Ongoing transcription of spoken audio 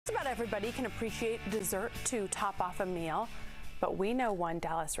Just about everybody can appreciate dessert to top off a meal, but we know one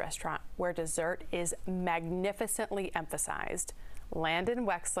Dallas restaurant where dessert is magnificently emphasized. Landon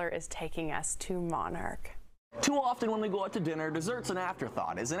Wexler is taking us to Monarch. Too often when we go out to dinner, dessert's an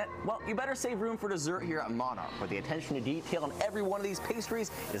afterthought, isn't it? Well, you better save room for dessert here at Monarch, where the attention to detail on every one of these pastries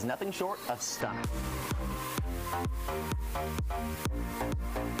is nothing short of stunning.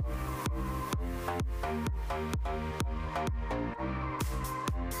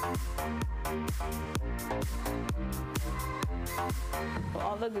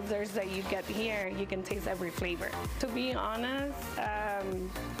 All the desserts that you get here, you can taste every flavor. To be honest,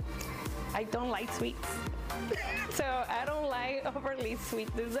 I don't like sweets. So I don't like overly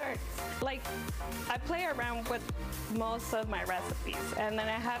sweet desserts. Like, I play around with most of my recipes, and then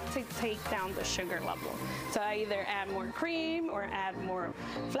I have to take down the sugar level. So I either add more cream or add more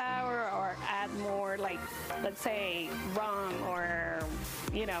flour or add more, like, let's say rum or,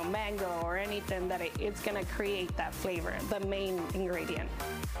 you know, mango or anything that it's gonna create that flavor, the main ingredient.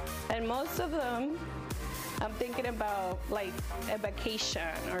 And most of them, I'm thinking about like a vacation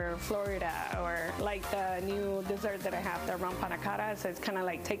or Florida, or like the new dessert that I have, the rum panna cotta. So it's kind of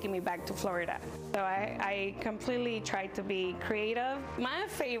like taking me back to Florida. So I completely try to be creative. My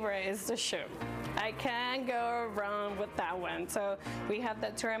favorite is the choux. I can't go wrong with that one. So we have the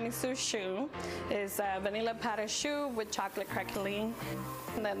tiramisu choux. It's vanilla pâte choux with chocolate crackling,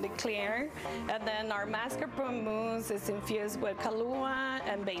 and then the clear. And then our mascarpone mousse is infused with Kahlua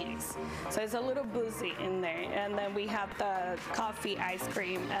and Baileys. So it's a little boozy in there. And then we have the coffee ice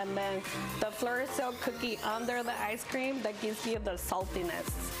cream, and then the fleur silk cookie under the ice cream that gives you the saltiness.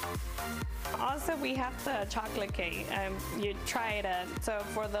 Also, we have the chocolate cake. You try it. So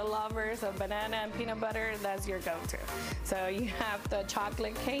for the lovers of banana and peanut butter, that's your go-to. So you have the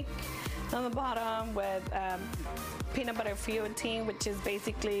chocolate cake on the bottom with peanut butter feuilletine, which is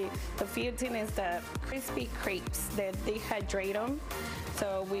basically, the feuilletine is the crispy crepes. They dehydrate them.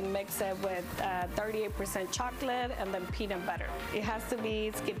 So we mix it with 38% chocolate and then peanut butter. It has to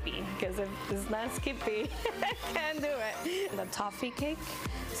be Skippy, because if it's not Skippy, I can't do it. The toffee cake.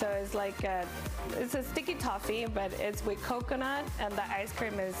 So it's like it's a sticky toffee, but it's with coconut, and the ice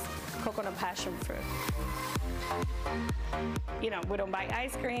cream is coconut passion fruit. You know, we don't buy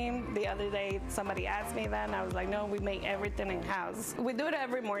ice cream. The other day, somebody asked me that, and I was like, no, we make everything in-house. We do it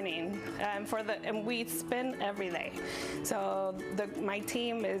every morning, and we spin every day. So my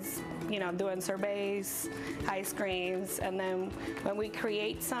team is, you know, doing sorbets, ice creams, and then when we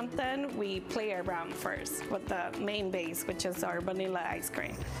create something, we play around first with the main base, which is our vanilla ice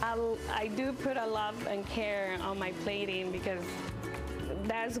cream. I do put a love and care on my plating, because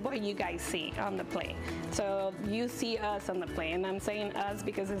that's what you guys see on the plate. So you see us on the plate, and I'm saying us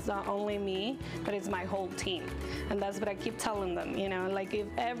because it's not only me, but it's my whole team. And that's what I keep telling them, you know, like, if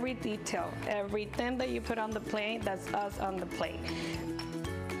every detail, everything that you put on the plate, that's us on the plate.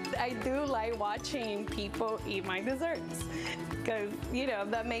 I do like watching people eat my desserts, because, you know,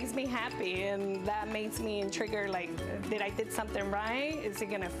 that makes me happy, and that makes me trigger, like, did I did something right? Is he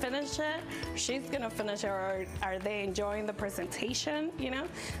gonna finish it? She's gonna finish it, or are they enjoying the presentation, you know?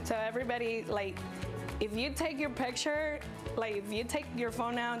 So everybody, like, if you take your picture, like, if you take your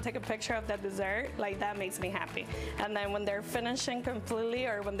phone out and take a picture of that dessert, like, that makes me happy. And then when they're finishing completely,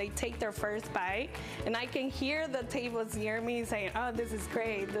 or when they take their first bite, and I can hear the tables near me saying, oh, this is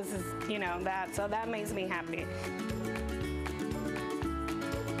great, this is, you know, that, so that makes me happy.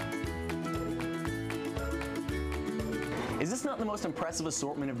 Is this not the most impressive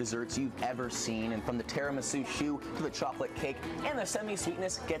assortment of desserts you've ever seen? And from the tiramisu choux to the chocolate cake, and the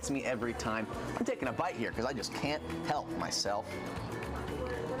semi-sweetness gets me every time. I'm taking a bite here because I just can't help myself.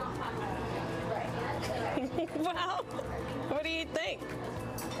 Wow, what do you think?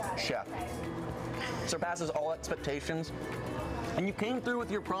 Chef, surpasses all expectations. And you came through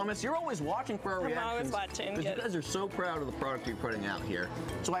with your promise. You're always watching for our reactions. I'm always watching, yes. You guys are so proud of the product you're putting out here.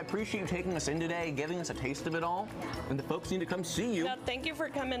 So I appreciate you taking us in today, giving us a taste of it all. And the folks need to come see you. No, thank you for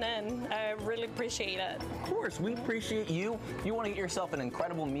coming in. I really appreciate it. Of course, we appreciate you. If you want to get yourself an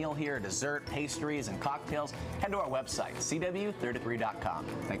incredible meal here, dessert, pastries, and cocktails, head to our website, cw33.com.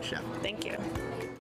 Thanks, Chef. Thank you.